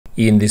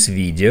In this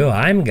video,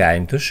 I'm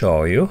going to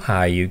show you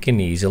how you can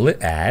easily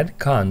add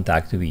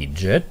contact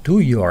widget to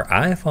your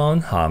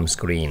iPhone home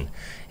screen.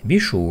 Be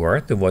sure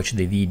to watch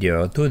the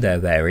video to the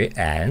very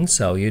end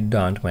so you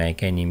don't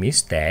make any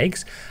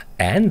mistakes,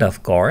 and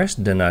of course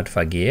do not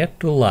forget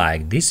to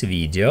like this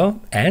video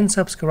and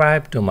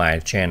subscribe to my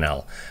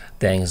channel.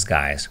 Thanks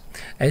guys.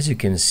 As you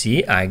can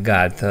see, I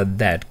got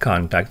that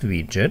contact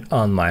widget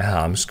on my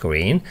home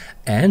screen,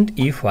 and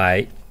if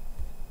I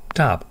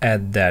tap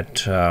at that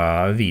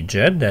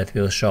widget, that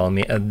will show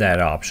me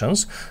that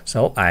options,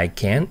 so I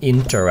can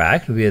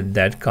interact with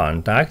that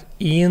contact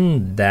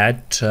in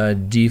that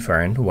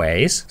different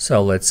ways.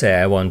 So let's say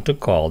I want to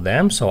call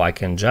them, so I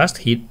can just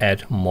hit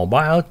add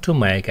mobile to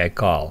make a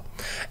call.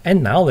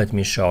 And now let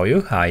me show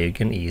you how you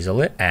can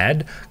easily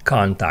add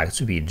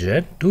contacts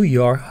widget to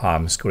your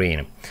home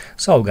screen.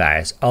 So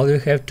guys, all you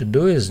have to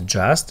do is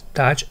just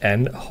touch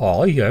and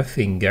hold your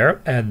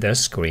finger at the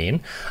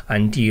screen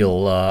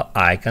until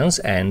icons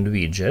and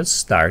widgets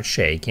start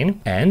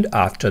shaking, and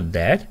after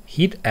that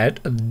hit at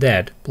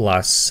that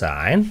plus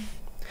sign,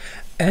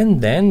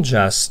 and then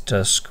just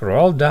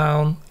scroll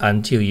down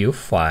until you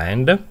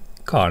find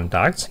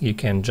contacts. You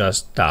can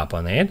just tap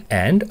on it,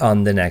 and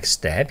on the next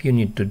step you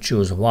need to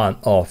choose one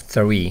of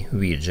three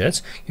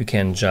widgets. You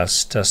can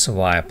just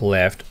swipe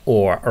left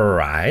or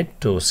right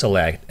to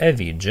select a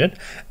widget,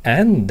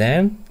 and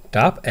then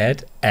tap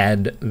at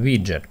add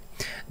widget.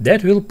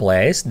 That will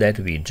place that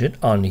widget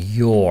on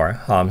your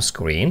home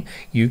screen.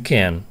 You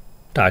can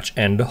touch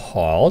and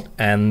hold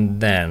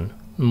and then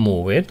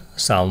move it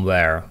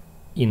somewhere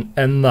in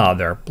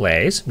another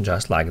place,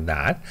 just like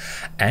that,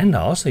 and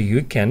also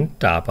you can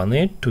tap on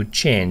it to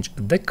change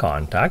the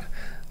contact,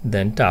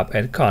 then tap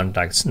at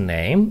contact's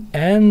name,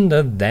 and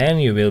then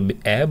you will be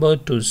able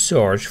to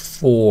search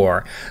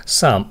for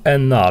some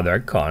another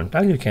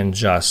contact. You can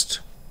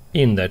just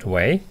in that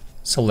way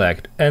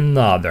select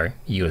another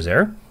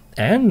user,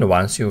 and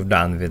once you've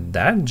done with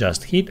that,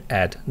 just hit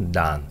at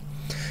done.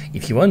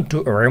 If you want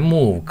to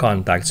remove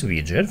contacts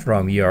widget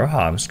from your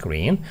home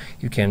screen,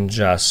 you can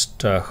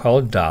just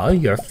hold down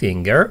your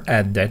finger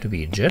at that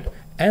widget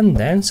and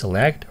then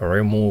select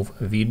remove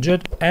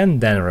widget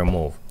and then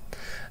remove.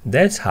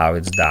 That's how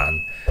it's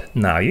done.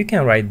 Now you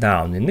can write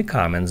down in the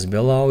comments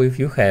below if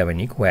you have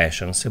any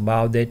questions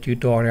about that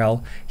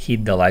tutorial.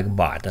 Hit the like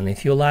button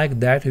if you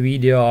like that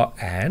video,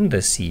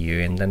 and see you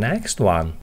in the next one.